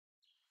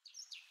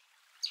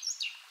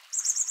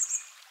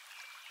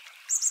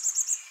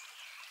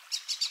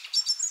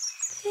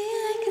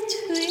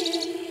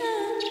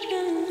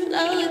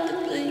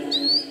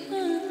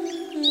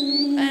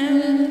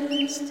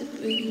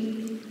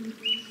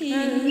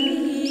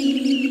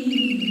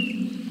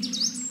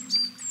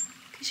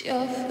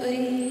You're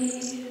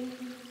free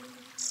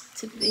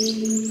to be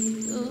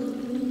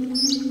you.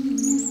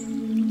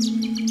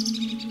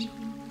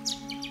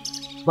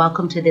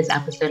 Welcome to this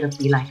episode of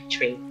Be Like a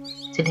Tree.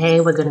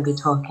 Today we're going to be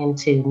talking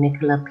to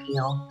Nicola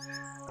Peel.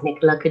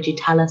 Nicola, could you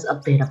tell us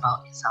a bit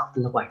about yourself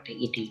and the work that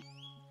you do?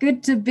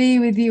 Good to be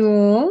with you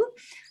all.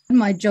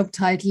 My job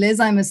title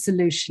is I'm a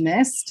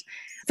solutionist.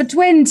 For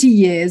 20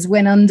 years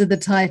went under the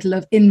title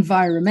of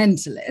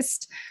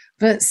environmentalist.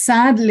 But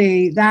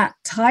sadly, that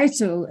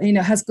title,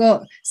 has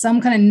got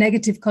some kind of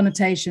negative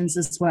connotations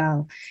as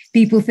well.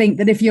 People think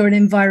that if you're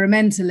an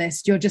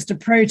environmentalist, you're just a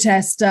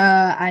protester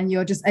and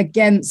you're just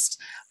against,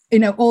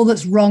 all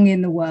that's wrong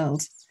in the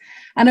world.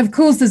 And of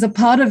course, there's a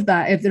part of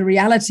that of the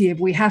reality of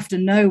we have to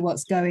know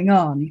what's going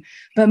on.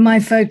 But my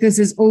focus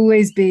has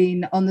always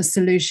been on the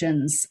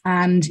solutions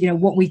and,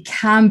 what we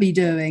can be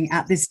doing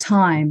at this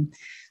time.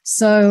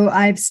 So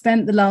I've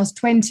spent the last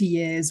 20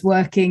 years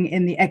working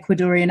in the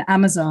Ecuadorian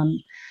Amazon.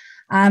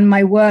 And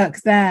my work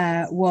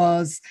there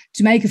was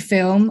to make a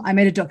film. I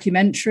made a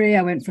documentary.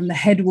 I went from the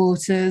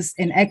headwaters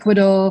in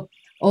Ecuador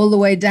all the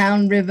way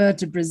downriver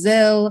to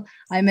Brazil.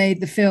 I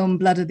made the film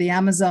Blood of the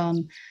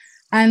Amazon.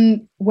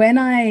 And when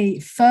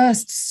I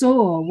first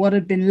saw what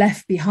had been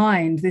left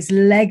behind, this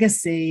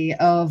legacy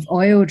of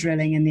oil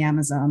drilling in the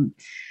Amazon,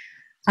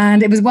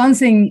 and it was one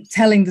thing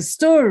telling the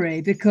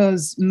story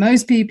because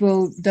most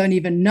people don't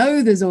even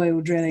know there's oil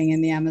drilling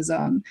in the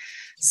Amazon.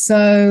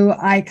 So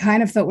I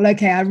kind of thought, well,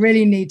 okay, I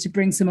really need to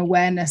bring some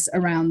awareness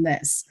around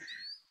this.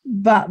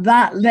 But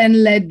that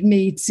then led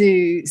me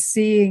to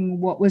seeing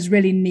what was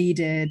really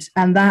needed.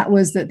 And that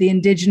was that the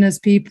indigenous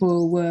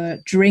people were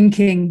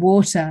drinking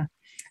water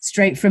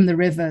straight from the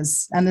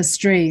rivers and the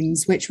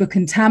streams, which were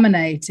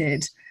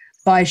contaminated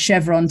by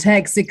Chevron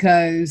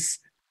Texaco's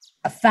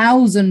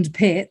 1,000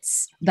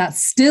 pits that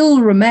still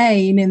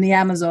remain in the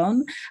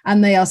Amazon,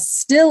 and they are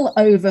still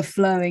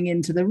overflowing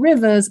into the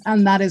rivers,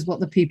 and that is what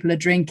the people are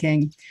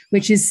drinking,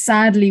 which is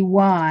sadly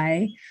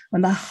why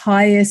one of the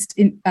highest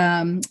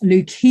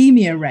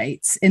leukemia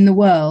rates in the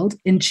world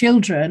in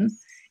children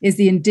is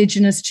the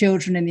indigenous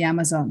children in the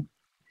Amazon.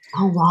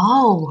 Oh,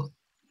 wow.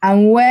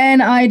 And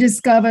when I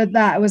discovered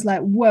that, I was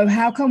like, whoa,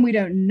 how come we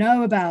don't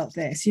know about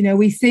this?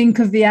 We think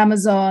of the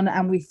Amazon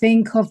and we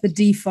think of the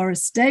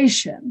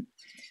deforestation,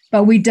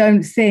 but we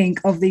don't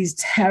think of these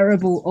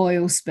terrible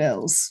oil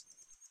spills.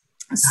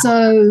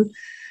 So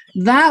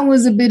that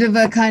was a bit of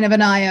a kind of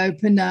an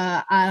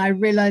eye-opener, and I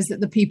realized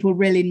that the people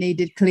really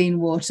needed clean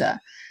water.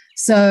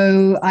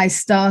 So I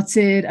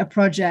started a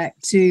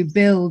project to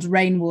build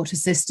rainwater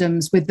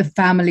systems with the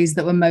families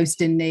that were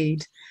most in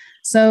need.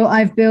 So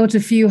I've built a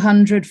few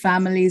hundred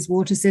families'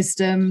 water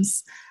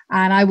systems,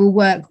 and I will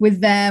work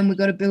with them. We've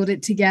got to build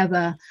it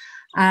together.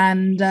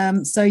 And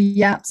so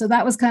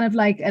that was kind of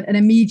like an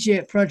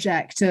immediate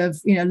project of,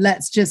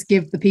 let's just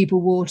give the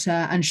people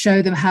water and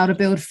show them how to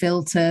build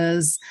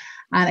filters.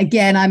 And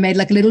again, I made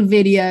like a little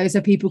video so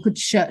people could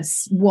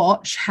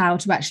watch how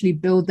to actually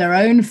build their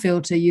own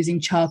filter using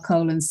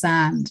charcoal and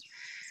sand.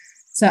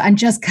 So, and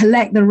just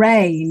collect the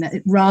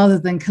rain rather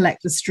than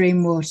collect the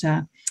stream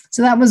water.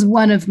 So that was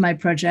one of my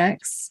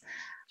projects.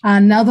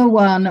 Another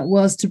one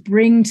was to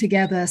bring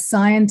together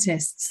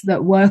scientists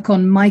that work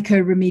on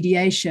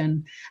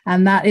mycoremediation,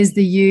 and that is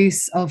the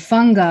use of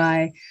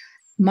fungi,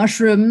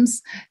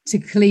 mushrooms, to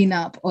clean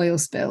up oil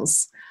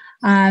spills.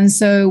 And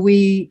so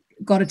we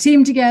got a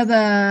team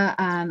together,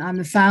 and I'm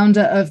the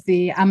founder of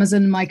the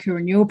Amazon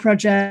Myco-Renewal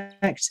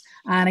Project.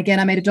 And again,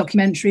 I made a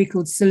documentary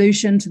called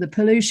Solution to the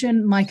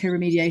Pollution,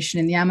 Mycoremediation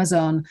in the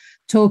Amazon,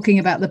 talking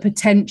about the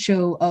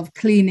potential of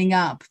cleaning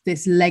up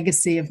this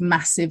legacy of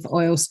massive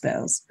oil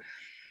spills.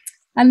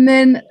 And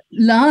then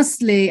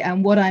lastly,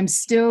 and what I'm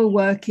still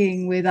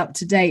working with up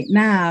to date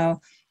now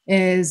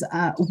is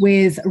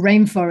with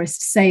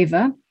Rainforest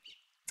Saver.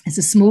 It's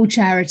a small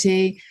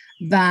charity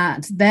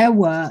that their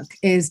work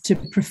is to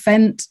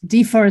prevent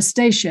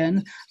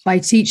deforestation by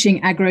teaching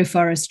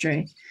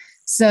agroforestry.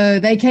 So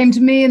they came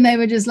to me and they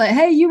were just like,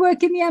 hey, you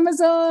work in the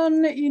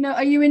Amazon,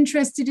 are you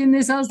interested in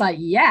this? I was like,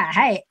 yeah,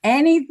 hey,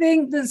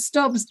 anything that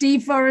stops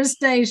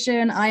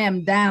deforestation, I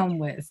am down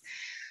with.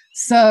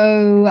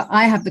 So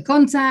I have the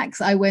contacts.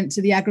 I went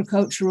to the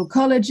agricultural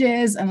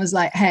colleges and was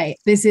like, hey,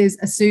 this is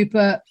a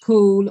super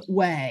cool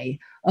way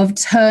of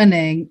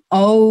turning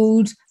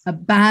old,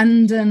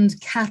 abandoned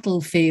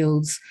cattle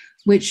fields,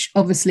 which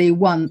obviously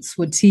once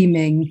were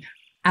teeming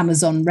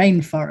Amazon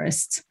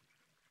rainforests.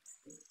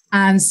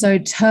 And so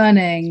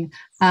turning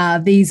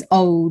these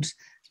old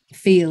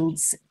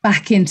fields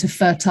back into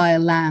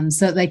fertile land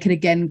so that they could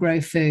again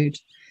grow food.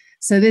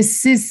 So this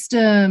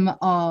system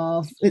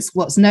it's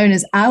what's known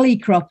as alley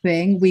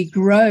cropping. We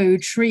grow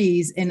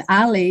trees in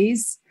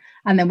alleys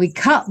and then we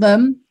cut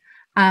them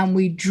and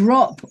we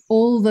drop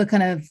all the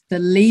kind of the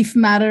leaf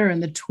matter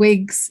and the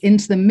twigs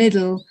into the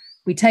middle.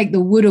 We take the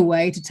wood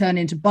away to turn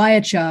into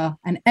biochar,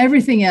 and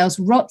everything else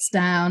rots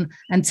down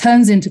and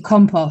turns into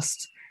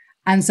compost.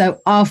 And so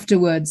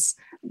afterwards,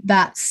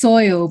 that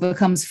soil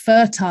becomes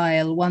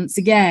fertile once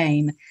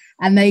again.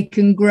 and they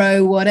can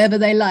grow whatever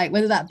they like,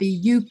 whether that be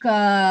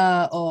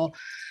yucca or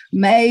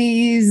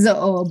maize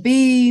or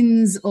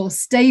beans or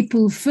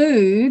staple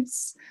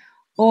foods.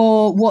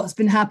 Or what's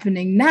been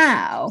happening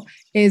now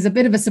is a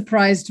bit of a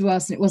surprise to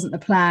us, and it wasn't the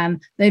plan.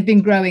 They've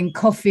been growing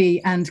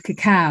coffee and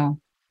cacao.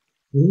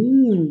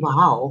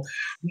 Wow.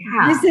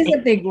 Yeah. This is a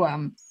big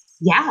one.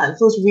 Yeah, it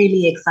was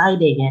really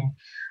exciting.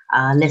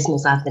 And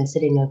listeners, I've been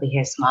sitting over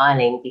here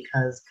smiling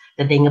because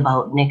the thing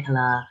about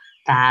Nicola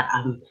that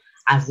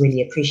I've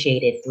really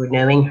appreciated through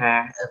knowing her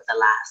over the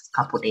last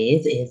couple of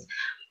days is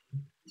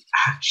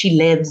she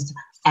lives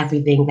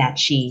everything that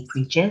she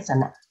preaches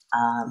and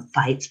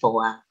fights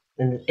for.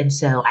 And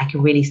so I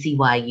can really see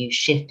why you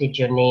shifted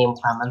your name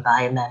from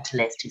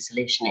environmentalist to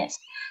solutionist,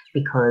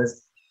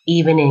 because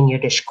even in your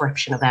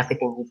description of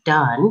everything you've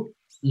done,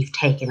 you've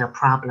taken a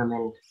problem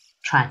and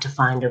tried to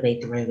find a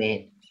way through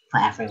it for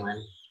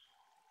everyone.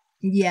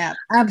 Yeah,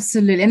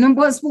 absolutely. And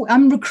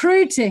I'm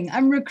recruiting,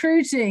 I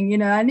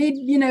need,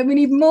 we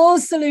need more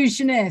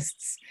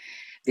solutionists,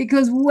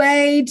 because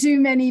way too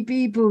many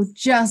people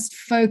just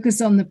focus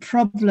on the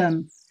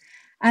problem.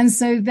 And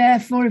so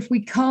therefore, if we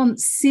can't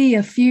see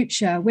a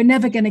future, we're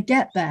never going to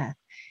get there.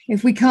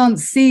 If we can't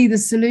see the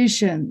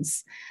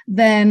solutions,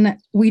 then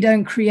we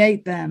don't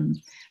create them.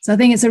 So I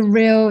think it's a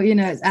real,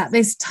 at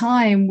this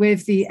time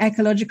with the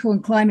ecological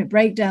and climate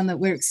breakdown that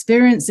we're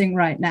experiencing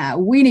right now,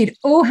 we need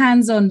all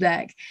hands on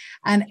deck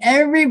and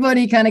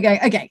everybody kind of going,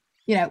 okay,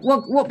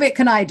 what bit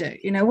can I do?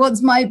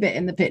 What's my bit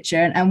in the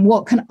picture, and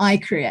what can I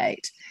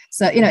create?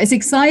 So, it's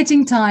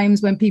exciting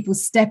times when people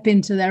step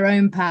into their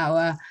own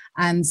power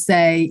and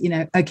say,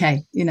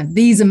 okay,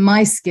 these are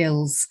my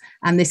skills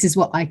and this is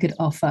what I could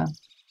offer.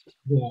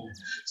 Yeah.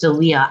 So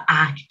we are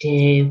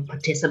active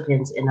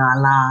participants in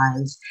our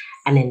lives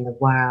and in the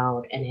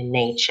world and in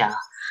nature,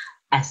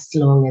 as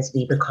long as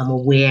we become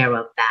aware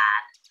of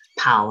that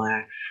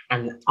power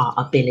and our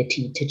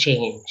ability to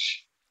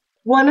change.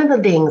 One of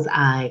the things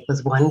I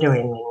was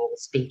wondering when you were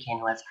speaking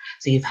was,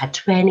 so you've had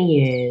 20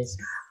 years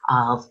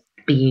of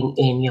being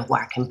in your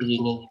work and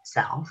being in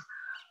yourself.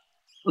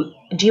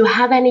 Do you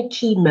have any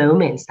key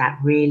moments that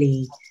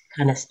really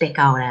kind of stick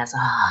out as,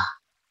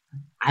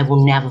 I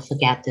will never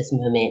forget this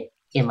moment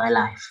in my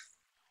life?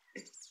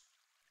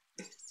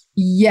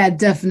 Yeah,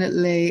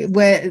 definitely.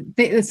 Where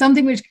there's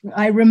something which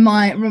I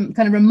remind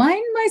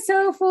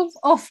myself of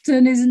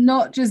often is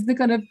not just the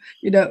kind of,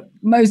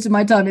 most of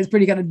my time it's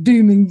pretty kind of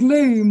doom and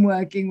gloom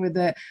working with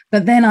it,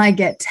 but then I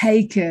get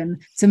taken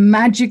to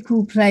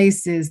magical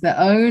places that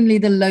only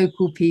the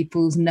local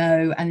peoples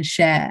know and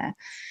share.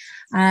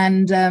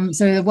 And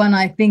so the one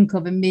I think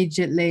of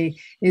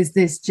immediately is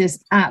this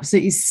just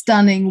absolutely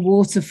stunning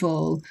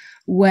waterfall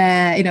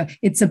where,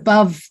 it's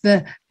above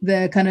the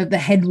kind of the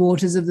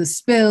headwaters of the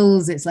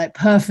spills. It's like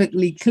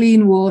perfectly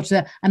clean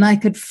water. And I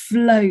could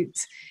float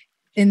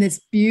in this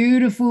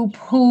beautiful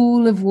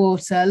pool of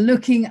water,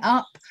 looking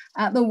up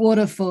at the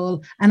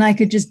waterfall, and I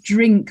could just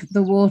drink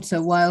the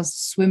water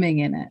whilst swimming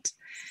in it.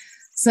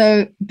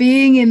 So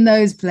being in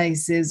those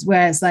places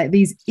where it's like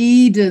these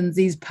Edens,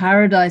 these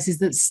paradises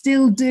that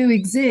still do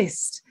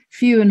exist,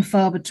 few and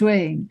far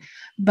between,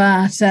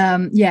 but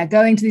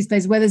going to these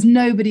places where there's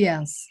nobody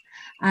else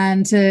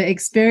and to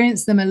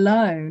experience them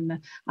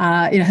alone,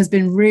 has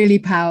been really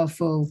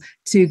powerful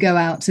to go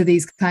out to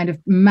these kind of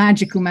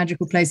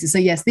magical places. So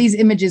yes, these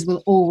images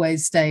will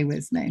always stay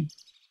with me.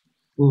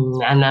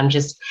 And I'm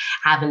just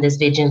having this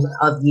vision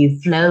of you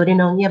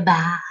floating on your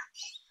back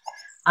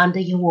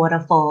under your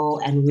waterfall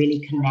and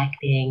really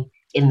connecting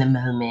in the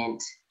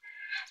moment.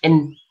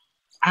 And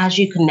as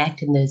you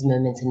connect in those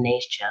moments in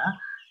nature,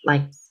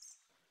 like,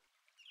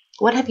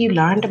 what have you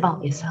learned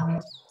about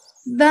yourself?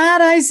 That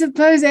I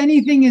suppose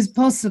anything is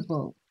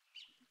possible,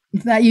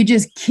 that you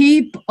just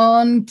keep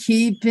on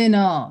keeping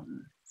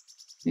on.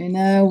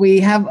 We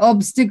have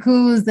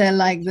obstacles, they're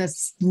like the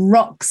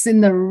rocks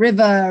in the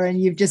river,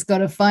 and you've just got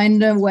to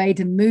find a way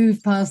to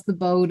move past the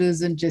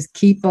boulders and just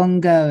keep on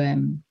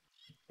going.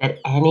 That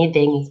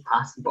anything is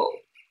possible.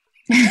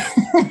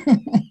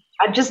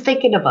 I'm just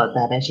thinking about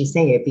that as you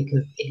say it,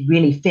 because it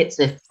really fits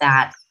with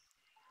that,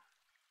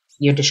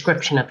 your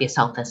description of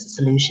yourself as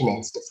a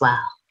solutionist as well.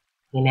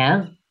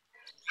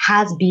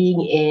 Has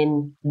being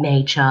in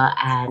nature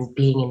and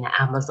being in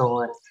the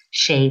Amazon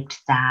shaped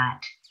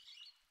that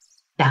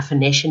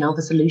definition of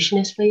a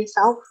solutionist for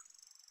yourself?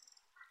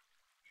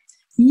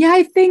 Yeah,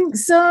 I think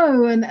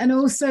so. And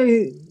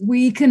also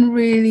we can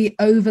really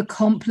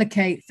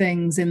overcomplicate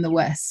things in the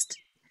West,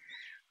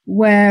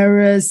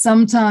 whereas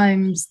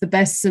sometimes the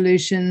best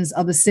solutions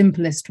are the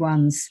simplest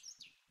ones.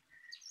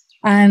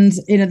 And,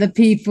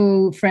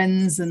 the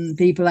friends and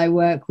people I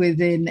work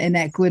with in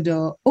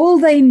Ecuador, all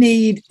they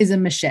need is a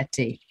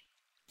machete,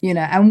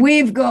 and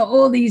we've got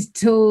all these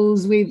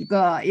tools. We've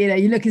got,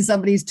 you look in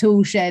somebody's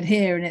tool shed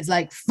here and it's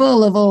like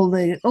full of all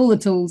the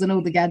tools and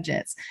all the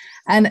gadgets.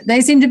 And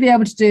they seem to be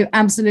able to do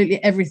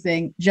absolutely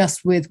everything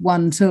just with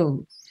one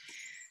tool.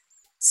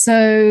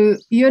 So,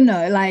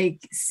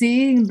 like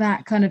seeing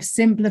that kind of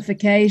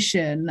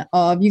simplification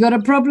of you got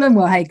a problem,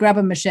 well, hey, grab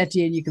a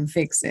machete and you can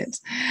fix it,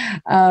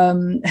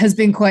 has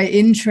been quite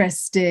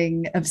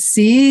interesting, of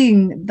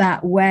seeing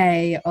that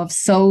way of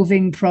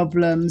solving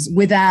problems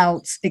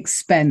without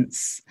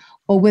expense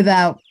or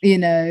without,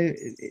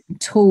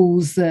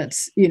 tools that,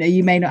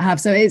 you may not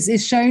have. So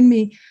it's shown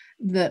me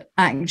that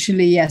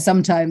actually, yeah,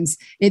 sometimes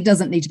it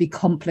doesn't need to be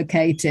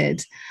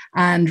complicated,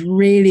 and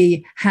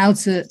really how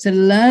to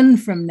learn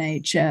from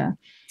nature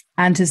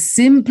and to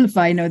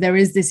simplify. There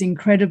is this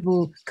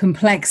incredible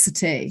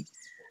complexity,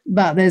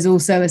 but there's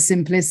also a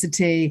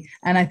simplicity.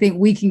 And I think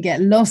we can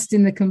get lost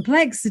in the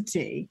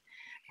complexity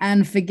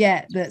and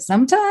forget that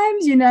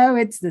sometimes,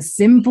 it's the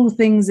simple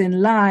things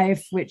in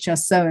life which are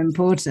so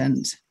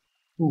important.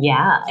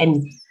 Yeah,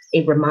 and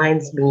it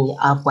reminds me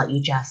of what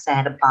you just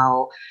said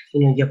about,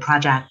 your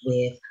project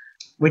with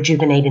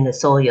rejuvenating the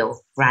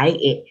soil, right?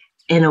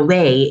 In a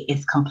way,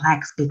 it's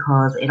complex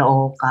because it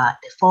all got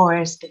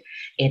deforested.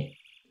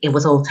 It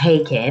was all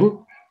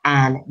taken,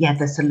 and yet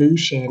the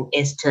solution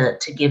is to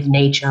give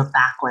nature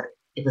back what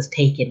it was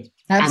taken.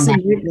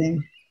 Absolutely. And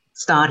then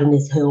starting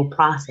this whole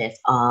process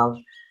of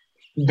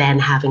then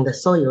having the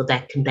soil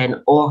that can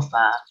then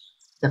offer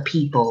the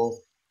people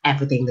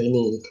everything they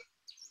need.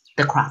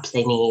 The crops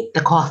they need,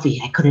 the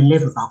coffee. I couldn't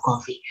live without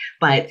coffee,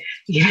 but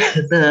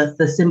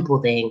the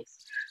simple things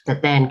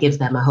that then gives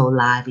them a whole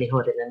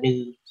livelihood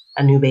and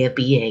a new way of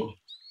being.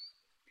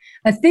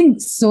 I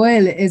think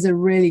soil is a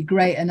really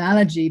great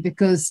analogy,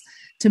 because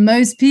to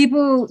most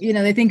people,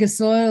 they think of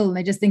soil and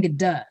they just think of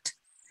dirt,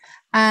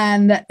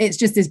 and it's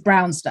just this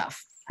brown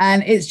stuff,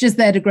 and it's just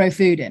there to grow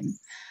food in.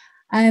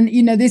 And,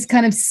 this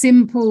kind of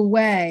simple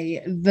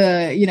way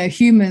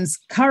humans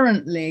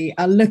currently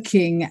are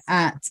looking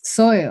at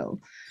soil.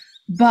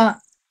 But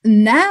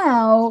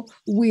now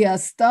we are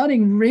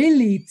starting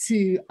really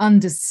to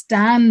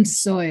understand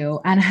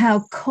soil and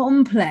how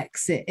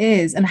complex it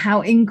is and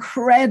how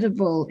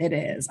incredible it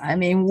is. I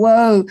mean,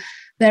 whoa,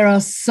 there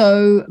are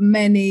so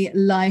many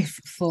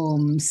life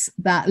forms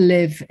that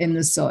live in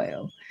the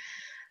soil.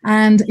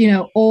 And,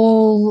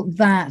 all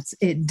that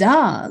it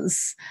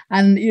does.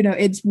 And,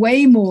 it's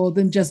way more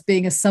than just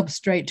being a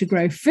substrate to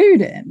grow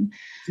food in.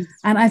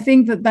 And I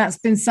think that that's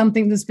been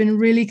something that's been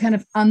really kind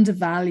of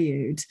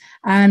undervalued,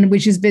 and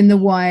which has been the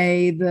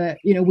way that,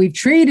 we've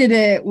treated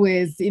it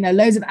with,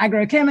 loads of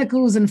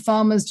agrochemicals, and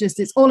farmers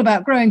it's all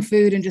about growing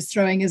food and just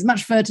throwing as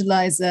much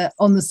fertilizer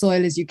on the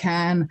soil as you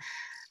can.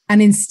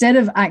 And instead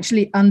of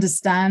actually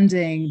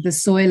understanding the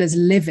soil as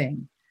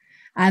living,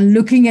 and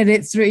looking at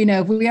it through,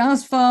 if we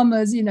ask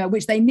farmers,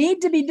 which they need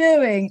to be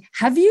doing,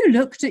 have you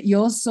looked at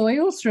your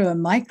soil through a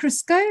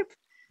microscope?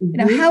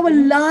 How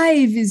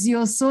alive is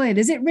your soil?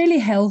 Is it really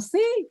healthy?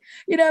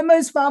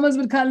 Most farmers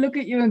would kind of look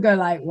at you and go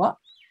like, what?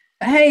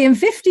 But hey, in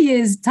 50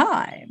 years'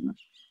 time,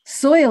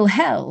 soil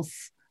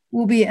health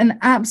will be an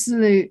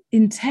absolute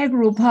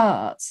integral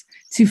part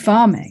to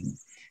farming.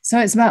 So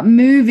it's about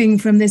moving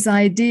from this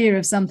idea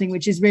of something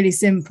which is really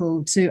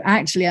simple to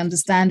actually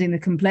understanding the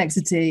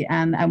complexity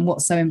and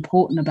what's so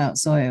important about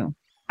soil.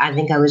 I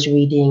think I was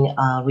reading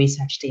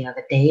research the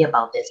other day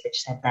about this, which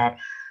said that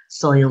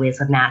soil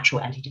is a natural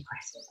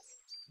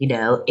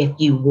antidepressant. If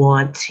you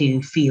want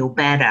to feel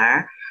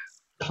better,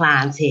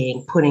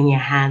 planting, putting your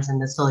hands in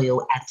the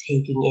soil and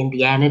taking in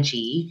the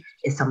energy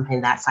is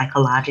something that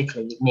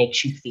psychologically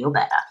makes you feel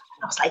better.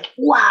 And I was like,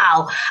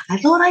 wow, I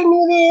thought I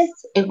knew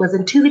this. It was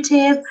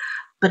intuitive.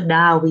 But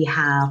now we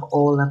have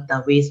all of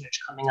the research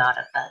coming out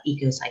of the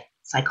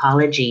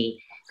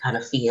eco-psychology kind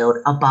of field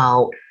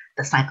about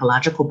the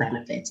psychological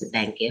benefits it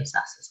then gives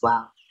us as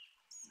well.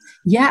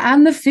 Yeah,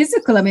 and the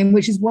physical,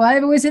 which is why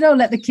I've always said,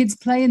 let the kids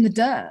play in the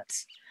dirt.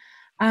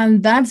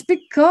 And that's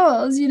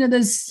because,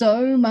 there's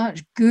so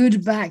much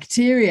good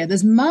bacteria.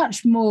 There's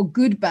much more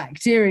good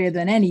bacteria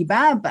than any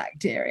bad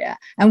bacteria.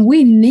 And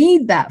we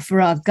need that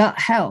for our gut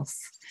health.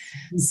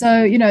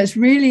 So, it's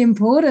really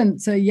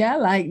important to,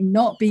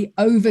 not be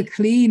over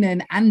clean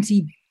and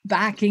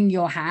anti-backing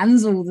your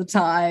hands all the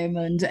time.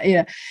 And,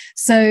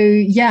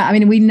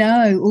 we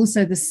know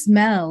also the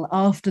smell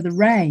after the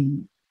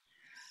rain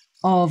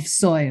of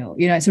soil,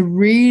 it's a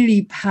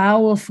really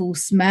powerful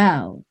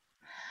smell.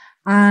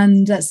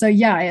 And it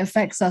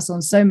affects us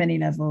on so many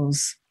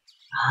levels.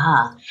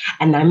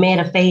 And I made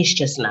a face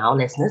just now,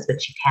 listeners,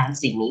 but you can't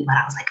see me, but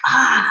I was like,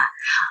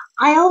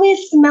 I always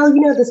smell,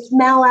 the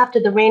smell after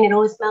the rain, it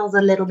always smells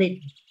a little bit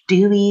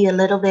dewy, a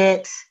little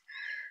bit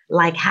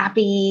like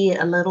happy,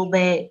 a little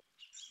bit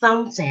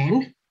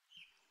something.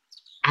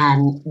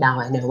 And now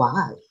I know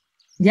why.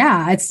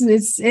 Yeah, it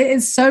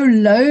is so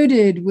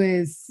loaded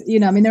with,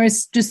 there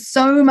is just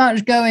so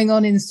much going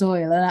on in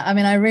soil. And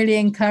I really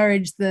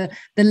encourage the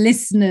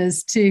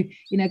listeners to,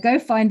 go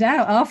find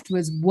out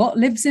afterwards what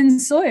lives in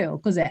soil,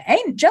 because it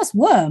ain't just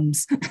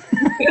worms.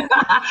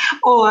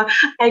 Or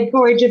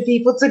encouraging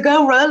people to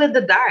go roll in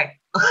the dark.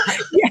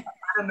 Yeah.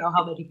 I don't know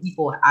how many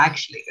people are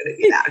actually going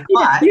to do that.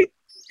 But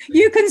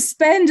you can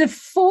spend a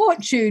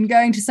fortune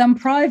going to some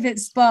private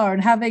spa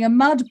and having a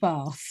mud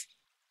bath.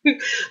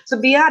 To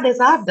be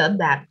honest, I've done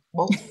that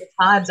multiple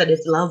times and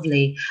it's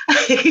lovely.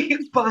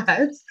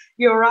 But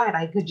you're right,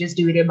 I could just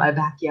do it in my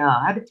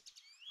backyard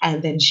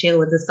and then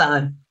chill in the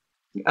sun.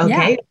 Yeah.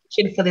 Okay,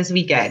 chill for this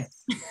weekend.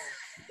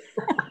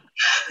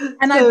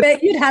 And I So,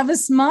 bet you'd have a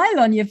smile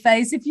on your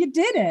face if you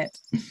did it.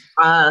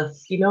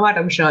 you know what?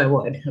 I'm sure I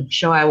would. I'm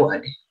sure I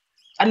would.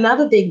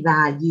 Another thing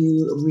that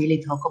you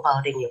really talk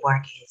about in your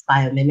work is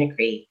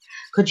biomimicry.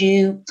 Could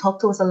you talk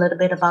to us a little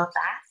bit about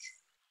that?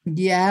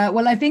 Yeah,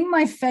 well, I think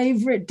my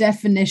favorite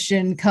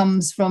definition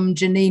comes from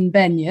Janine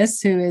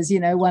Benyus, who is,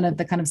 one of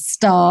the kind of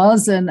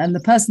stars and the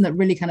person that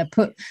really kind of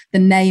put the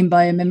name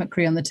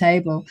biomimicry on the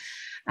table.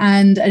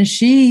 And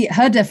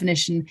her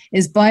definition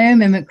is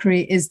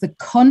biomimicry is the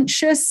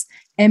conscious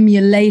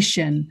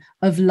emulation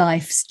of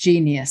life's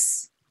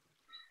genius.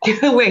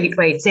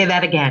 Wait, say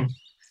that again.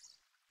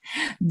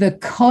 The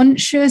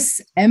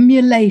conscious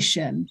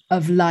emulation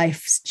of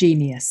life's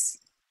genius.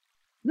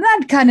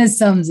 That kind of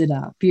sums it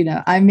up.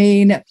 I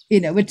mean,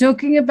 we're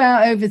talking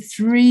about over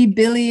 3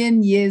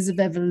 billion years of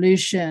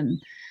evolution.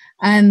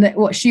 And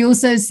what she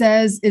also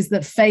says is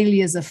that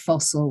failures are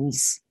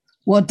fossils.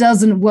 What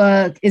doesn't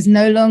work is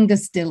no longer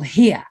still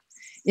here.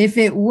 If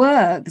it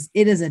works,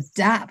 it is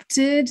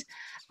adapted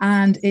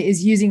and it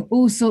is using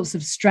all sorts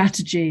of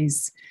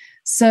strategies.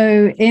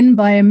 So in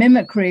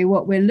biomimicry,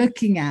 what we're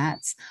looking at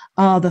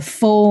are the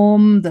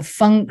form, the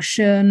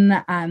function,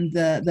 and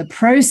the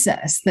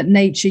process that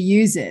nature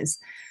uses.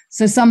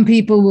 So some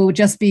people will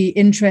just be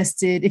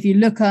interested, if you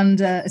look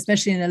under,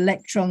 especially an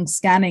electron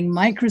scanning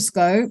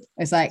microscope,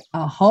 it's like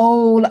a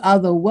whole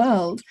other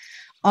world.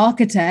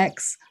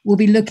 Architects will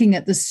be looking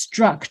at the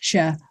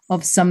structure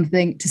of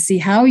something to see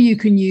how you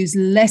can use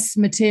less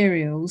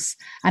materials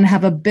and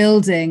have a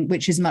building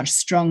which is much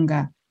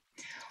stronger.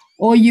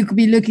 Or you could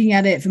be looking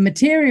at it for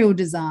material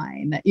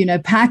design,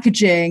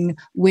 packaging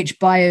which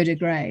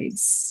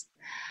biodegrades.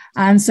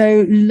 And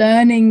so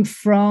learning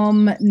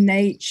from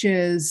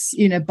nature's,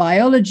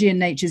 biology and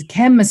nature's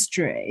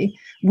chemistry,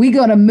 we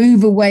got to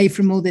move away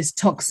from all this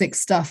toxic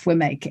stuff we're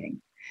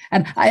making.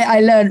 And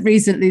I learned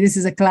recently, this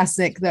is a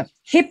classic, that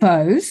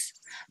hippos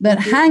that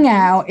hang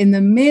out in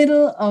the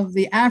middle of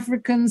the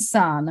African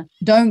sun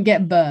don't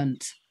get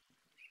burnt.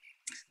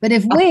 But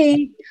if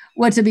we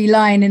were to be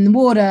lying in the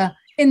water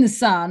in the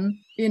sun,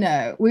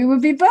 we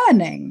would be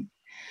burning.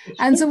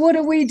 And so what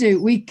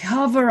do? We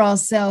cover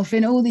ourselves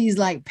in all these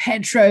like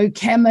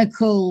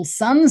petrochemical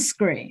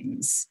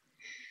sunscreens.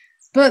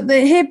 But the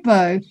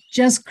hippo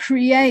just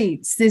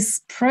creates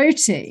this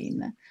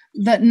protein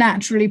that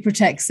naturally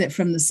protects it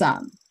from the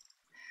sun.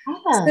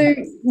 So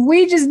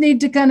we just need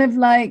to kind of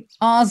like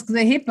ask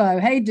the hippo,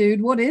 hey,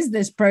 dude, what is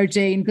this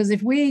protein? Because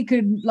if we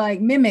could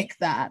like mimic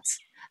that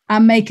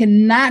and make a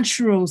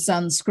natural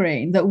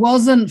sunscreen that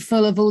wasn't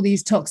full of all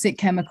these toxic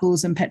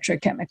chemicals and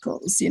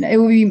petrochemicals, it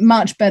would be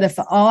much better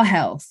for our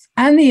health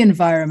and the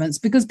environments,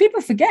 because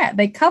people forget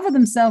they cover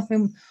themselves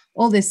in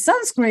all this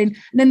sunscreen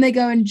and then they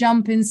go and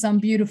jump in some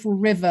beautiful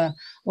river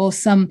or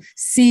some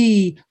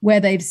sea where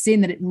they've seen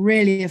that it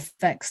really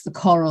affects the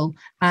coral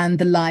and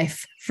the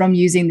life from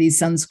using these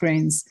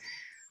sunscreens.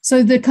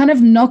 So the kind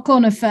of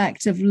knock-on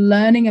effect of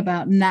learning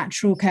about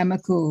natural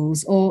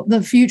chemicals, or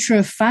the future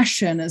of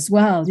fashion as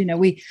well.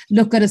 We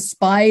look at a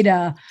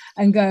spider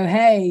and go,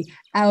 hey,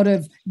 out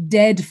of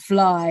dead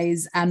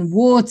flies and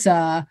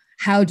water,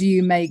 how do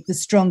you make the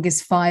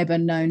strongest fiber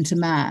known to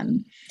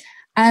man?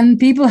 And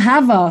people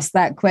have asked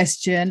that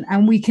question,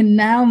 and we can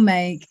now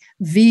make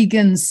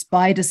vegan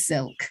spider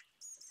silk.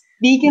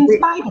 Vegan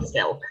spider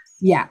silk?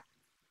 Yeah.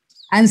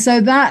 And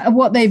so that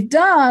what they've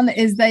done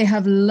is they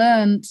have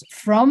learned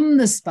from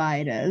the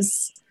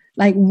spiders,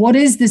 like, what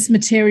is this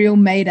material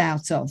made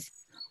out of?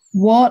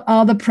 What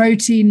are the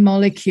protein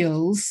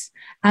molecules?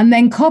 And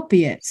then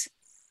copy it.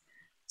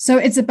 So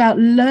it's about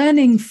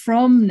learning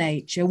from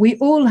nature. We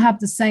all have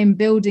the same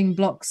building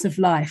blocks of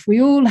life.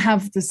 We all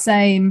have the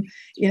same,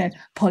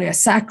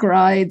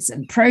 polysaccharides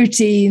and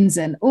proteins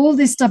and all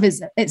this stuff.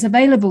 It's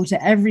available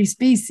to every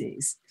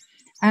species.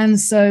 And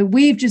so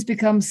we've just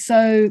become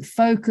so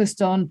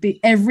focused on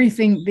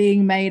everything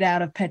being made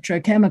out of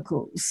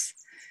petrochemicals.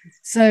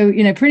 So,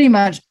 pretty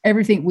much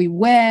everything we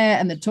wear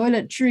and the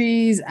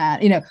toiletries,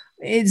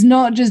 it's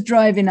not just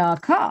driving our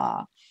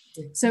car.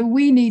 So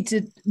we need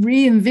to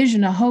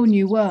re-envision a whole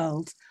new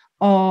world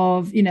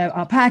of,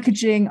 our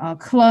packaging, our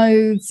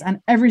clothes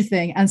and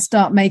everything, and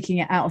start making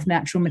it out of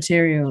natural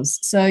materials.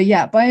 So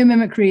yeah,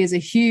 biomimicry is a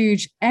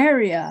huge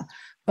area,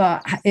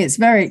 but it's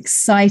very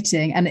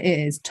exciting and it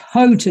is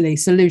totally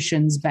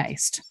solutions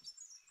based.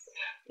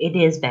 It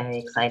is very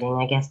exciting.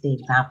 I guess the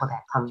example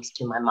that comes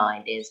to my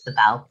mind is the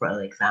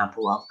Velcro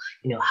example of,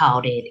 how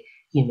did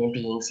human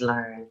beings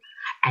learn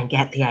and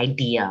get the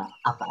idea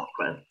of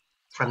Velcro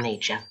from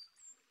nature?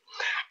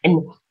 And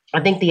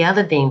I think the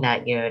other thing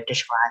that you're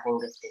describing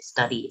with this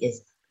study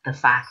is the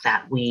fact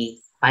that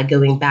by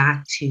going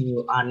back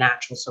to our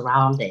natural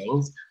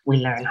surroundings, we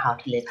learn how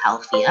to live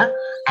healthier,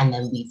 and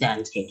then we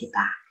then take it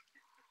back.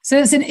 So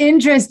it's an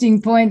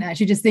interesting point,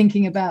 actually, just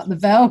thinking about the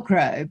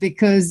Velcro,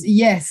 because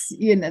yes,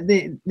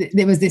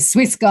 there was this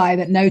Swiss guy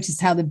that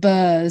noticed how the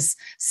burrs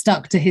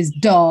stuck to his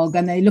dog,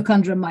 and they look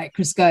under a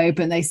microscope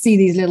and they see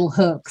these little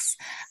hooks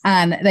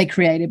and they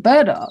created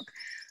burdock.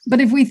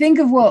 But if we think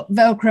of what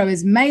Velcro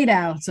is made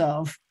out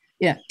of,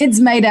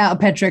 it's made out of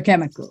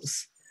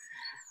petrochemicals.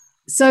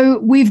 So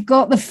we've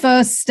got the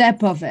first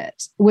step of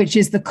it, which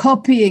is the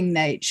copying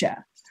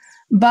nature.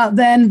 But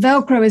then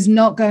Velcro is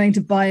not going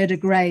to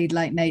biodegrade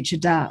like nature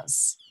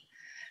does.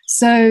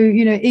 So,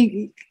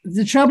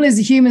 the trouble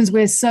is, humans,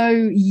 we're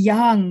so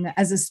young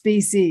as a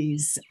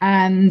species.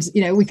 And,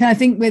 we kind of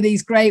think we're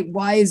these great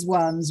wise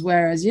ones,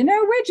 whereas,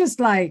 we're just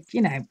like,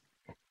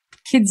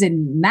 kids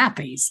in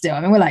nappies still.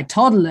 I mean, we're like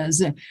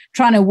toddlers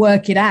trying to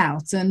work it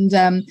out. And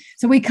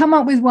so we come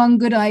up with one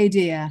good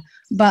idea.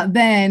 But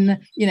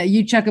then,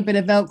 you chuck a bit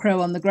of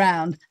Velcro on the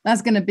ground,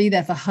 that's going to be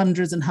there for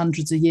hundreds and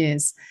hundreds of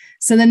years.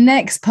 So the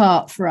next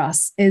part for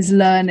us is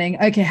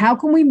learning, okay, how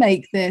can we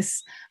make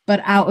this, but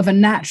out of a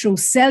natural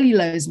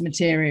cellulose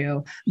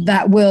material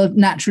that will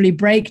naturally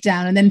break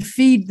down and then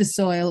feed the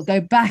soil, go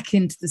back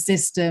into the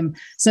system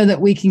so that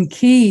we can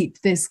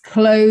keep this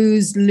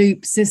closed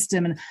loop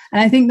system. And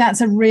I think that's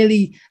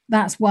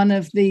one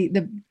of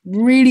the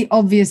really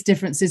obvious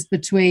differences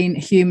between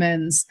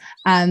humans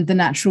and the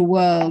natural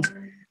world.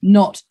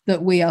 Not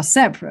that we are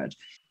separate.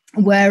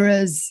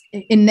 Whereas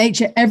in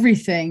nature,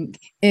 everything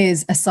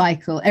is a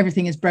cycle.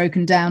 Everything is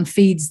broken down,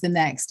 feeds the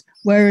next.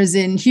 Whereas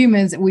in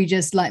humans, we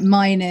just like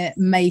mine it,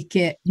 make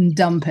it, and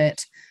dump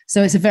it.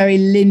 So it's a very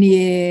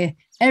linear,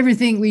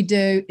 everything we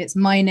do, it's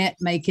mine it,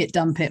 make it,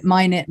 dump it,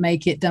 mine it,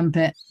 make it, dump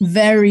it.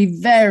 Very,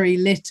 very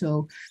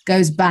little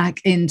goes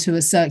back into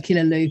a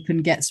circular loop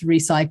and gets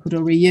recycled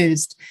or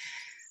reused.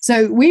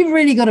 So we've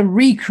really got to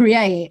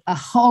recreate a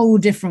whole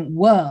different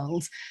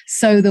world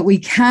so that we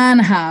can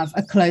have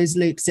a closed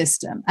loop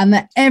system, and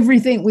that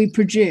everything we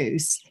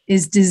produce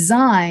is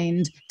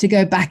designed to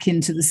go back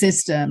into the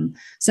system.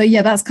 So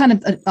yeah, that's kind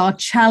of our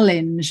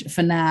challenge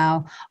for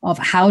now, of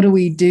how do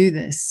we do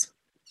this?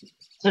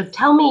 So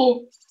tell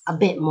me a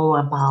bit more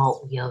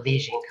about your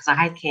vision, because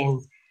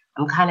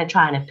I'm kind of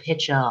trying to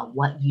picture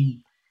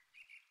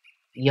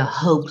your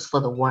hopes for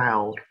the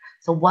world.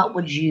 So what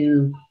would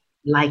you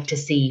like to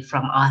see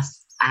from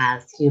us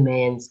as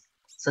humans,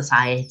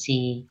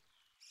 society,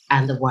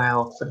 and the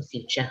world for the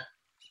future?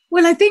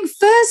 Well, I think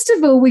first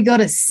of all, we got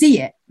to see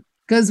it,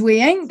 because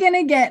we ain't going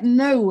to get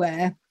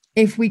nowhere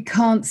if we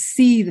can't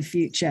see the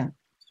future.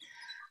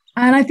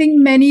 And I think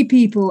many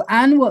people,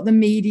 and what the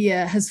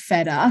media has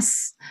fed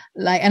us,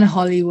 and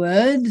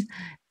Hollywood,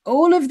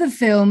 all of the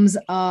films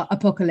are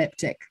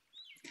apocalyptic.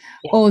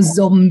 Or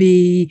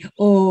zombie,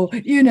 or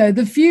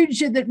the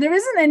future, that there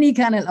isn't any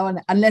kind of,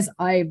 unless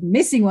I'm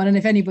missing one, and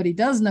if anybody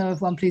does know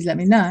of one, please let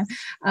me know,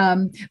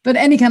 but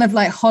any kind of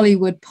like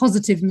Hollywood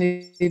positive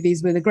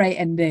movies with a great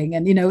ending,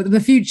 and the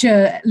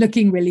future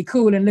looking really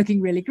cool and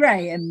looking really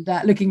great and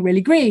looking really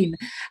green.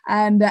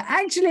 And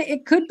actually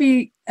it could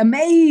be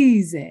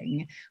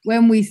amazing.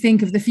 When we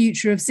think of the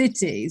future of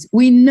cities,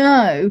 we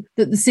know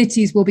that the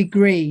cities will be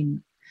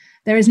green.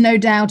 There is no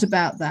doubt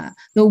about that.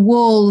 The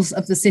walls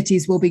of the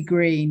cities will be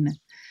green,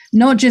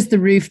 not just the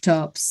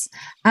rooftops.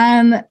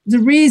 And the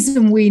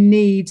reason we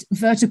need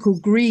vertical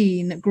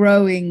green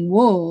growing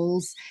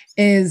walls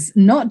is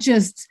not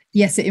just,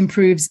 yes, it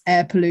improves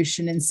air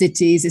pollution in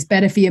cities, it's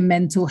better for your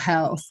mental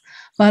health,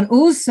 but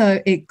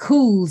also it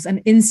cools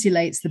and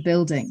insulates the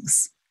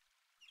buildings.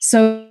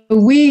 So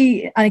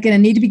we are going to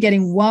need to be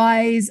getting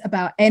wise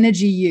about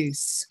energy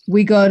use.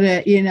 We got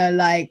to,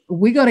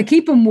 we got to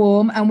keep them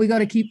warm and we got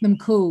to keep them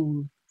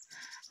cool.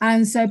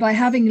 And so by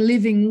having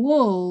living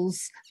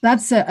walls,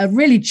 that's a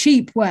really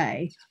cheap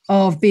way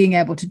of being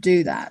able to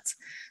do that.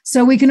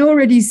 So we can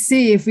already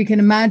see, if we can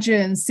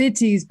imagine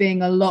cities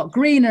being a lot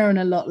greener and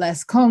a lot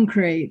less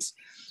concrete,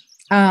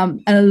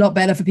 and a lot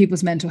better for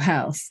people's mental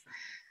health.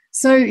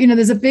 So,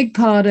 there's a big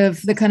part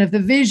of the kind of the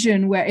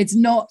vision where it's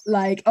not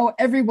like, oh,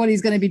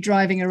 everybody's going to be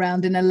driving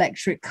around in an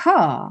electric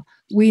car.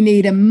 We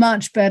need a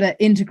much better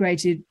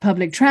integrated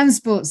public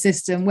transport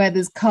system where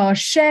there's car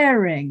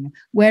sharing,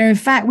 where in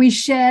fact we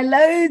share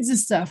loads of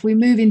stuff. We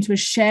move into a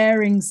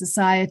sharing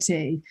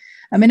society.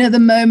 I mean, at the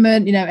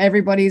moment,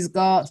 everybody's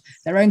got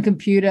their own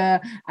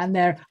computer and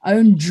their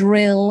own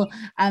drill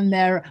and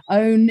their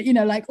own,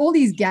 all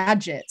these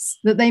gadgets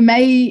that they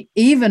may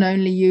even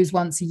only use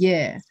once a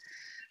year.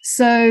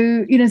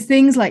 So,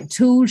 things like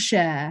tool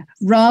share,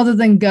 rather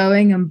than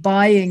going and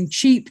buying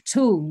cheap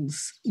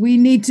tools, we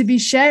need to be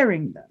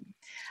sharing them.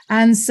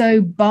 And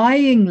so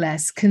buying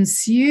less,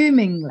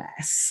 consuming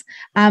less,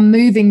 and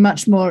moving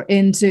much more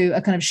into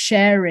a kind of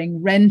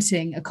sharing,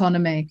 renting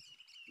economy.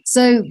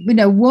 So,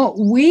 what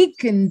we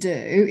can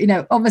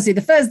do, obviously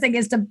the first thing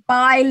is to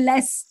buy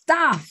less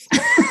stuff.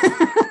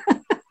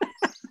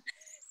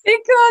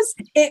 Because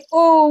it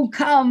all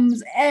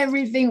comes,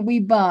 everything we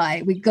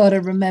buy, we got to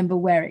remember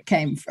where it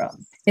came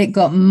from. It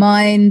got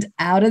mined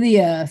out of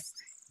the earth,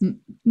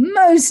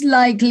 most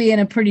likely in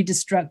a pretty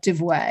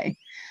destructive way.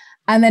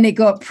 And then it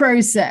got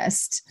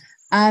processed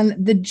And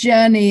the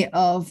journey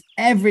of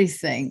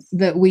everything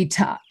that we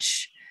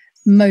touch,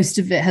 most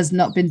of it has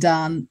not been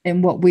done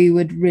in what we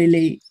would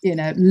really,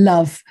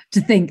 love to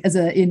think as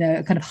a,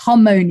 kind of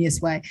harmonious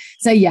way.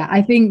 So yeah,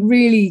 I think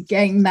really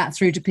getting that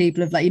through to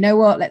people of like, you know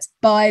what, let's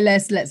buy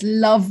less, let's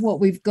love what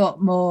we've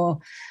got more,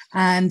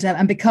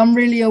 and become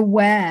really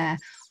aware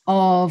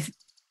of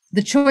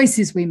the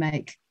choices we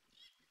make.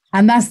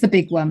 And that's the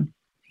big one.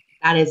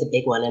 That is a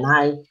big one. And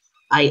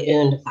I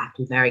own the fact,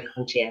 I'm very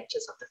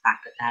conscientious of the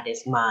fact that that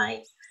is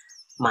my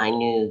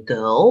new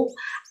goal,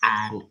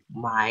 and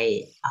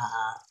my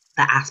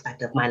the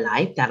aspect of my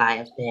life that I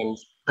have been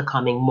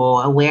becoming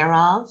more aware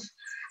of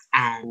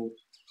and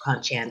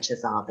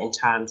conscientious of in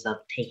terms of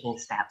taking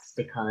steps,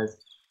 because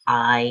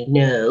I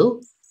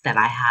know that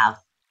I have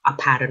a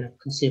pattern of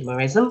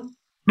consumerism,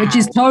 which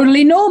is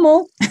totally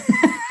normal.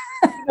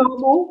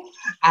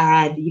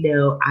 And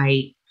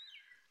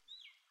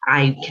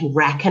I can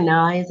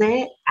recognize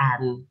it,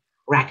 and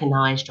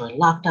recognize during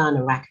lockdown,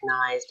 and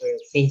recognize during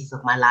phases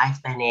of my life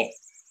when it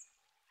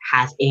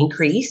has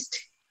increased,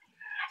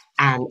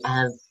 and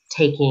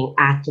taking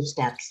active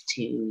steps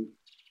to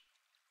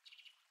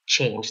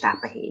change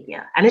that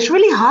behavior. And it's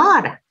really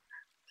hard.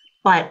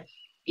 But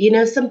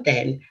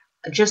something,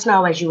 just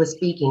now as you were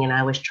speaking and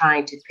I was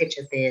trying to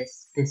picture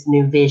this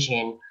new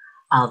vision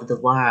of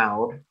the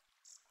world,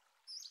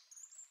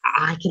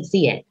 I can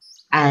see it.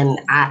 And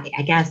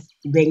I guess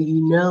when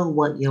you know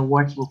what you're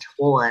working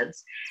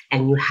towards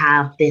and you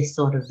have this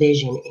sort of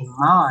vision in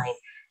mind,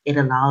 it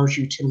allows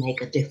you to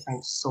make a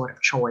different sort of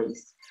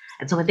choice.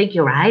 And so I think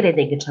you're right. I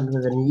think in terms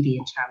of the media,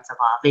 in terms of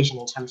our vision,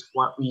 in terms of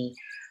what we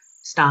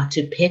start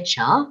to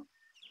picture,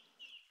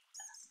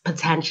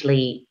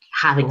 potentially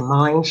having a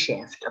mind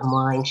shift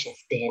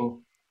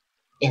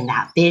in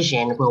that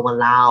vision will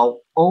allow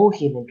all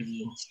human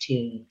beings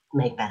to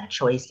make better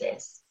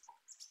choices.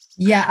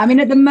 Yeah, I mean,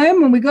 at the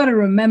moment, we've got to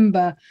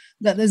remember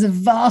that there's a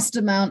vast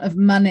amount of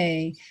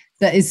money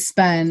that is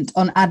spent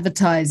on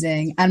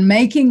advertising and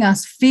making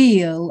us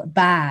feel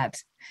bad.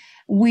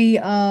 We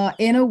are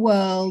in a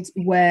world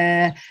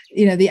where,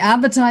 the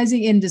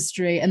advertising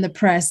industry and the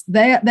press,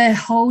 their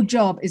whole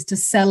job is to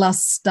sell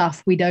us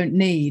stuff we don't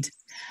need.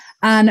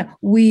 And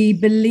we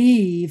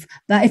believe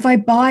that if I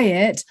buy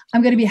it,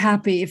 I'm going to be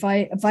happy. If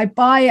I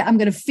buy it, I'm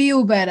going to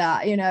feel better.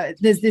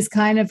 There's this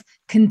kind of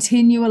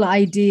continual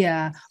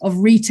idea of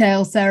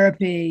retail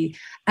therapy.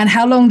 And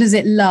how long does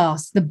it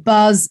last? The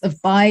buzz of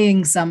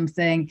buying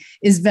something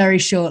is very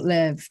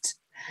short-lived.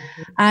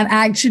 And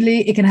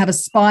actually, it can have a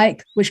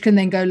spike, which can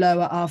then go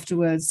lower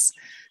afterwards.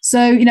 So,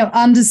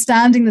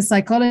 understanding the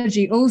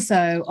psychology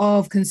also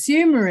of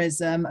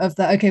consumerism, of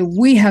that, okay,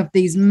 we have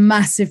these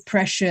massive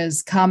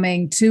pressures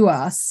coming to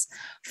us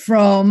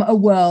from a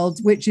world,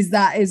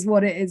 that is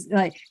what it is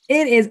like.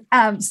 It is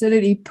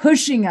absolutely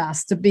pushing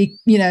us to be,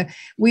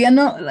 we are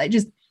not like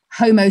just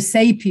Homo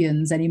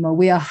sapiens anymore.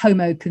 We are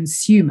Homo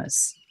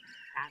consumers.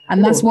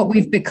 And that's what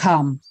we've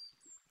become.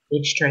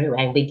 It's true.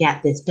 And we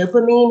get this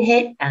dopamine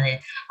hit,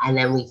 and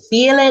then we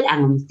feel it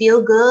and we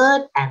feel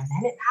good, and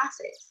then it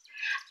passes.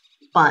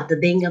 But the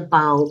thing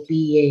about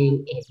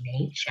being in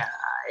nature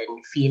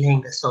and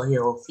feeling the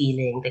soil,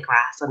 feeling the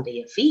grass under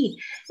your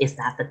feet, is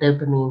that the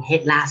dopamine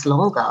hit lasts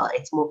longer.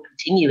 It's more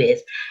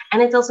continuous.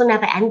 And it's also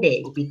never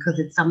ending, because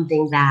it's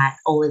something that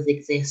always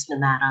exists no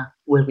matter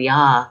where we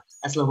are,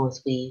 as long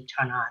as we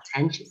turn our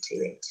attention to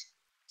it.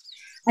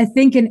 I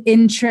think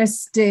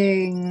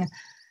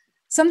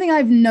something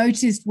I've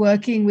noticed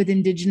working with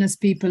Indigenous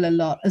people a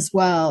lot as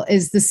well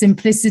is the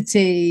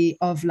simplicity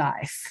of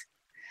life.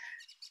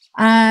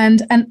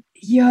 And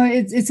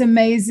it's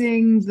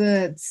amazing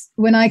that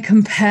when I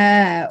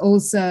compare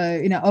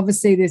also,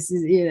 obviously this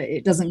is,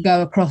 it doesn't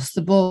go across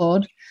the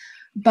board,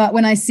 but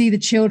when I see the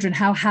children,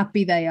 how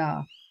happy they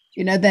are,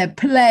 they're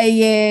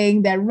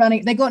playing, they're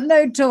running, they got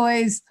no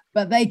toys,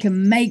 but they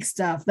can make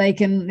stuff. They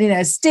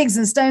can, sticks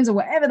and stones or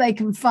whatever they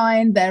can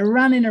find, they're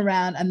running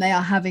around and they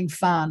are having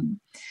fun.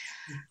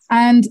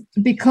 And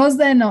because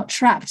they're not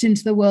trapped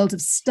into the world of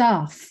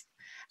stuff,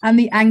 and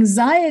the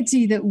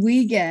anxiety that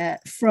we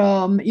get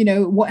from,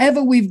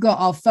 whatever we've got,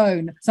 our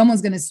phone,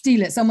 someone's going to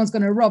steal it, someone's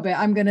going to rob it,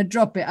 I'm going to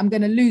drop it, I'm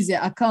going to lose it,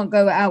 I can't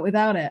go out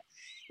without it.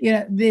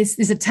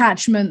 This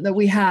attachment that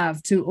we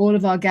have to all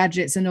of our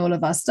gadgets and all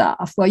of our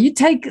stuff. Well,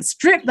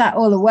 strip that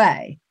all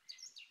away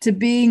to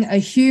being a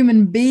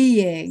human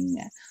being,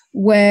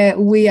 where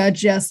we are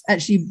just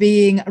actually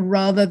being,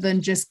 rather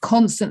than just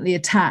constantly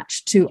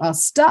attached to our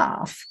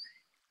stuff.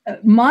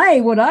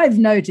 What I've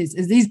noticed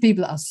is these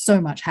people are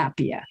so much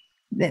happier.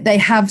 They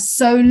have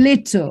so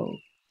little,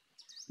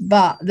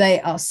 but they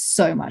are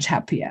so much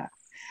happier.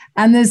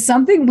 And there's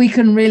something we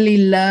can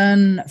really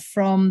learn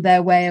from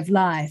their way of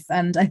life.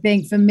 And I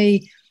think for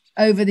me,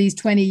 over these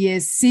 20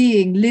 years,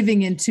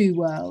 living in two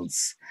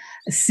worlds,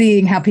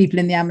 seeing how people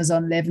in the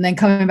Amazon live, and then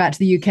coming back to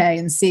the UK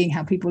and seeing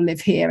how people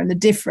live here and the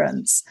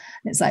difference.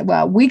 It's like,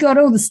 well, we got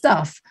all the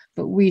stuff,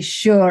 but we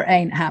sure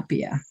ain't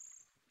happier.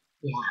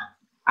 Yeah,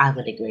 I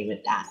would agree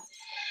with that.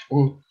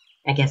 And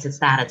I guess it's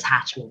that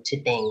attachment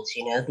to things,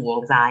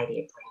 the anxiety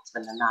it brings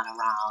when they're not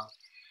around.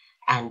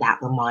 And that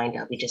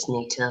reminder, we just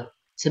need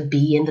to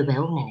be in the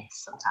wilderness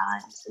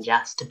sometimes and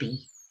just to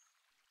be.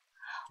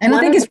 And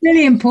I think it's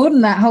really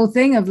important, that whole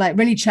thing of like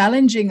really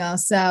challenging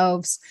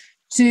ourselves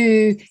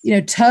to,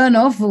 turn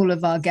off all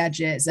of our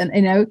gadgets and,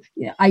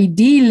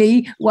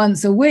 ideally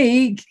once a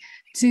week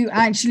to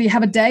actually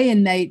have a day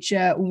in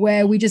nature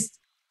where we just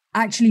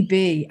actually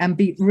be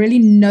really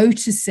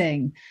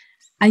noticing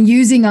and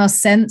using our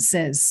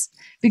senses,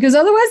 because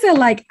otherwise they'll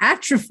like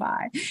atrophy.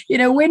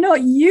 We're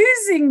not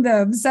using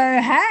them. So,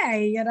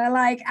 hey,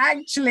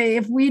 actually,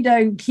 if we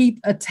don't keep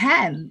a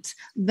tent,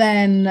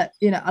 then,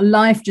 a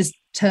life just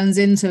turns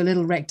into a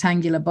little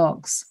rectangular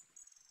box.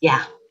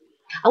 Yeah.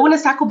 I want to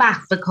circle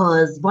back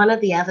because one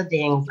of the other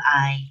things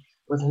I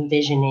was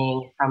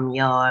envisioning from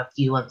your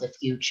view of the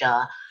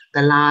future,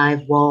 the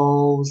live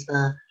roles,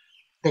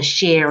 the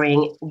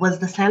sharing, was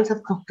the sense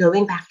of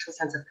going back to a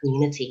sense of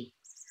community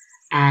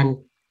and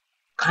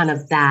kind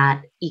of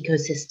that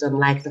ecosystem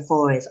like the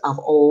forest of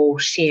all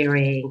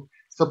sharing,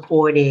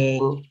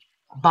 supporting,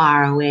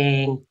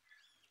 borrowing,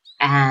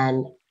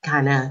 and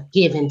kind of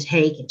give and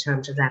take in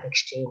terms of that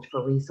exchange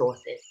for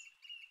resources.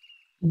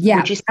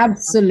 Yeah,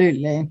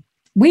 absolutely.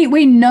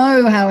 We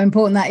know how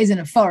important that is in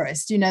a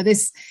forest,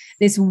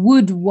 this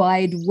wood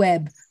wide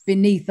web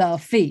beneath our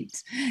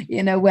feet,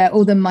 where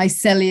all the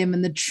mycelium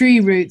and the tree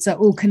roots are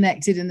all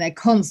connected and they're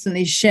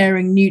constantly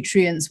sharing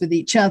nutrients with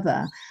each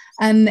other.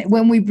 And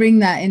when we bring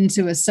that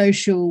into a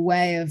social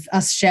way of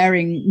us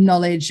sharing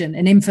knowledge and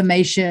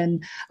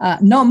information,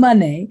 not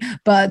money,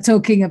 but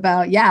talking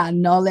about,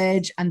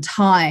 knowledge and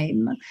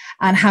time,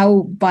 and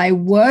how by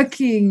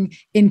working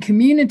in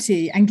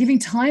community and giving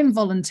time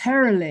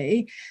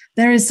voluntarily,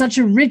 there is such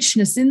a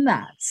richness in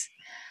that.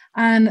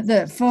 And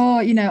that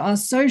for, our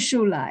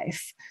social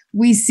life,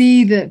 we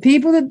see that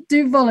people that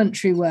do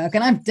voluntary work,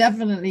 and I've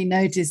definitely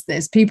noticed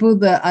this, people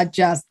that are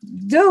just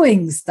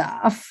doing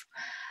stuff,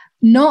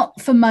 not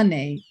for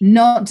money,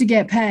 not to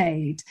get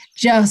paid,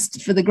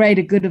 just for the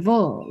greater good of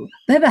all,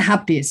 they're the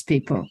happiest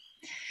people.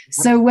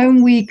 So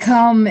when we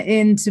come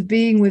into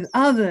being with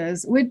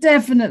others, we're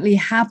definitely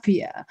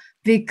happier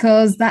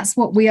because that's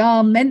what we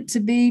are meant to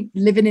be,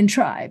 living in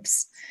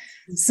tribes.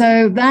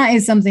 So that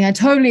is something I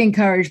totally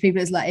encourage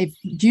people. It's like,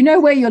 do you know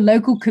where your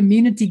local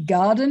community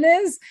garden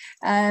is?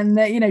 And,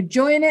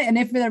 join it. And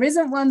if there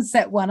isn't one,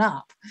 set one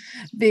up,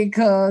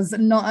 because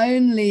not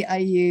only are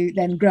you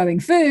then growing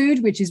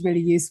food, which is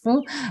really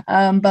useful,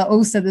 but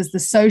also there's the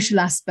social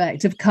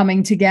aspect of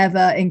coming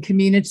together in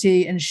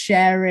community and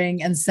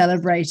sharing and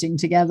celebrating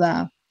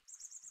together.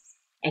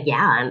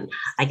 Yeah, and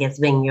I guess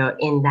when you're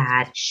in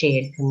that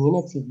shared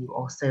community, you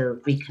also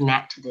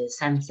reconnect to the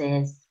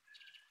senses.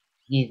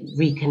 You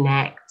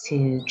reconnect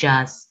to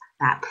just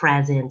that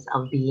presence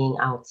of being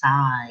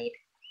outside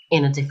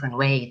in a different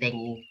way than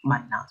you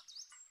might not.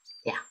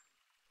 Yeah.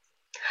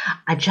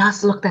 I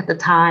just looked at the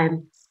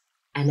time,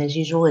 and as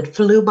usual, it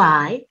flew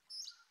by.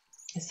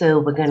 So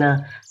we're going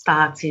to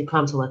start to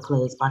come to a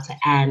close, but to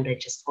end, I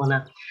just want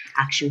to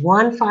ask you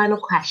one final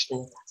question,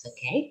 if that's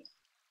okay.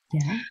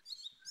 Yeah.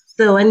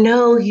 So I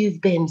know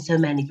you've been so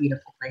many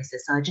beautiful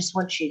places, so I just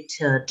want you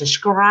to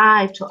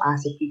describe to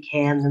us, if you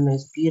can, the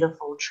most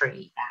beautiful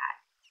tree that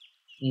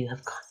you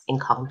have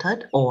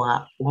encountered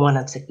or one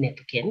of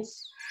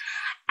significance.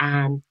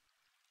 And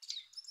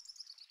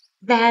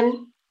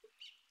then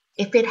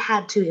if it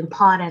had to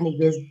impart any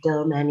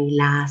wisdom, any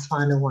last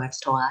final words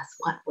to us,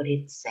 what would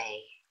it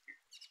say?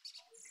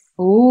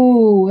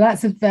 Oh,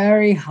 that's a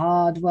very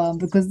hard one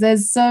because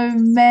there's so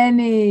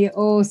many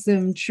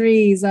awesome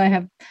trees I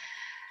have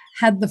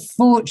had the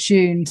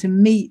fortune to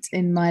meet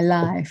in my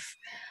life.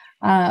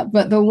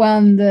 But the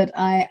one that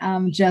I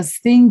am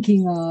just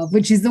thinking of,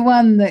 which is the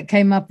one that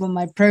came up on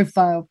my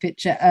profile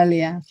picture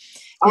earlier.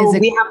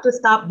 We have to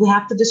stop. We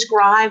have to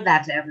describe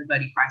that to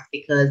everybody first,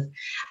 because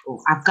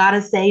I've got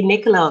to say,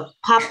 Nicola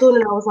popped on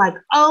and I was like,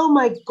 oh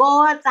my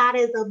God, that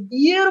is a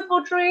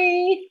beautiful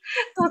tree.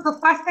 That was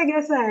the first thing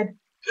I said.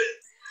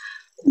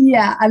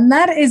 Yeah, and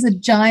that is a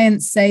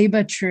giant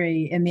saber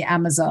tree in the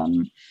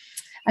Amazon.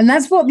 And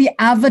that's what the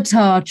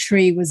Avatar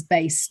tree was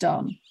based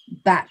on,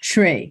 that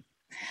tree.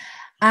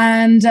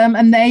 And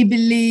they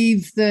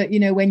believe that,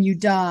 when you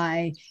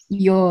die,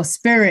 your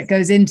spirit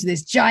goes into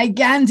this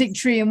gigantic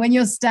tree. And when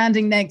you're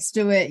standing next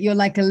to it, you're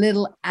like a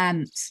little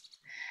ant.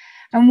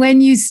 And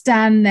when you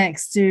stand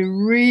next to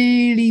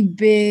really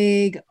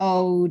big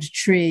old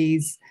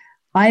trees,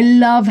 I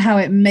love how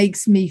it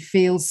makes me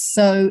feel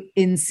so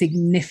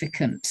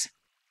insignificant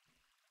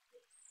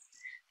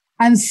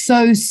and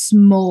so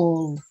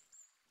small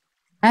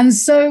and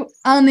so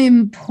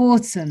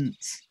unimportant.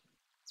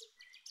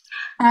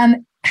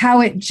 And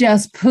how it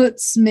just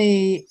puts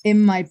me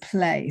in my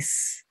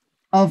place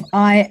of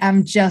I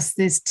am just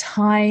this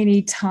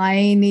tiny,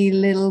 tiny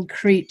little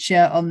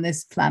creature on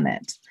this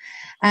planet.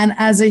 And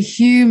as a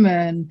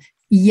human,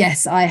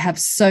 yes, I have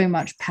so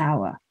much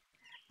power.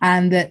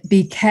 And that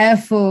be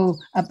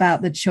careful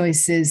about the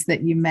choices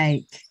that you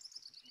make.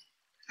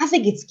 I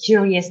think it's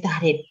curious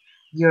that it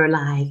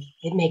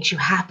makes you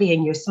happy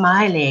and you're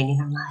smiling.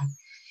 And I'm like,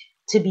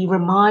 to be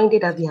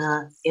reminded of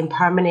your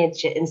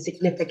impermanence, your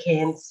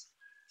insignificance,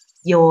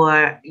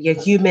 your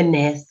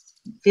humanness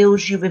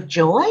fills you with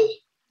joy?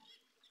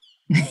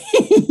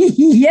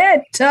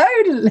 Yeah,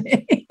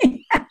 totally.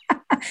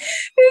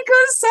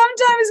 Because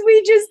sometimes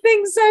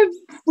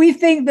we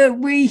think that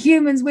we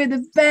humans, we're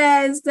the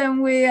best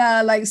and we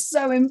are like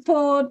so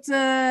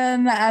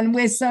important and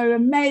we're so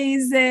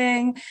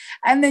amazing.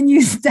 And then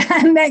you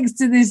stand next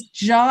to this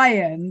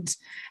giant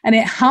and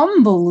it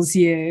humbles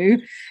you.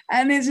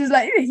 And it's just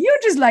like, you're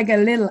just like a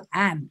little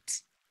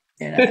ant,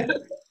 you know.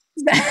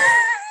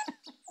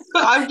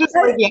 I'm just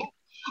like, yeah.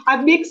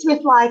 I'm mixed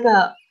with like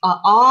a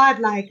odd,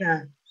 like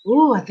I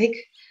think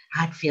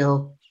I'd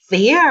feel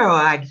fear or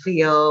I'd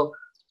feel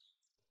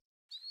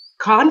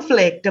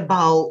conflict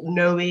about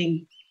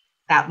knowing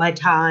that my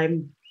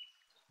time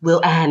will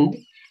end.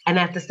 And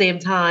at the same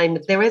time,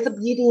 there is a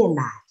beauty in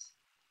that.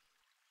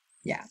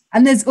 Yeah.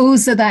 And there's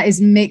also that is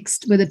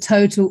mixed with a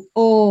total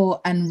awe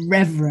and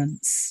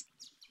reverence.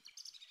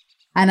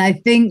 And I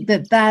think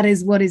that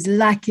is what is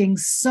lacking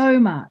so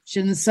much.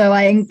 And so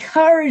I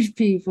encourage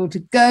people to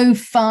go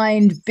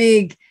find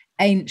big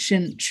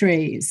ancient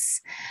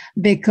trees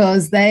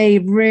because they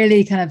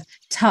really kind of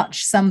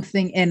touch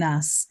something in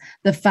us.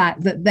 The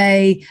fact that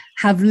they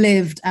have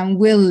lived and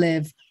will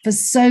live for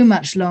so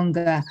much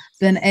longer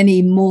than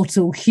any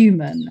mortal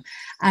human.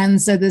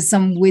 And so there's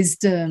some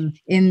wisdom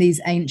in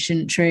these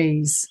ancient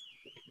trees.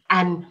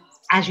 And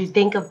as you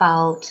think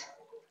about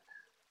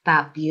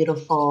that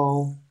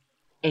beautiful,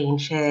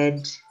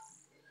 ancient,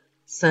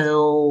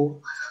 soul-fueled,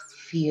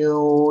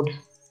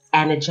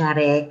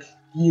 energetic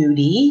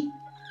beauty,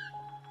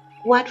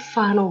 what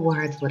final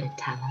words would it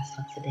tell us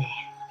for today?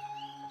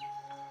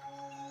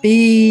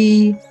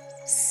 Be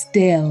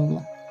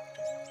still.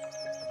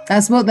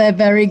 That's what they're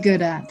very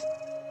good at.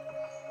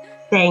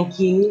 Thank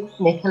you,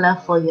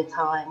 Nicola, for your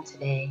time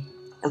today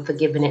and for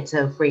giving it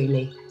so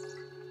freely.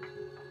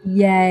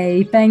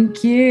 Yay,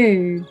 thank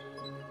you.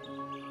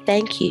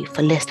 Thank you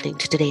for listening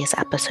to today's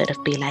episode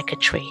of Be Like a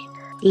Tree.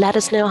 Let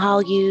us know how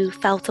you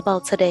felt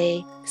about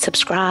today.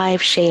 Subscribe,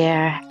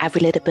 share,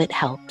 every little bit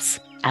helps.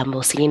 And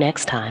we'll see you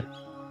next time.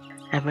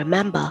 And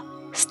remember,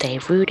 stay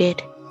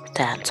rooted,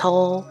 stand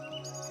tall,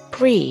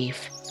 breathe,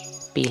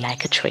 be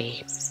like a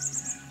tree.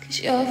 'Cause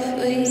you're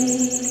free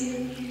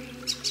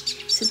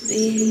to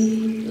be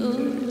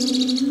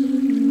you.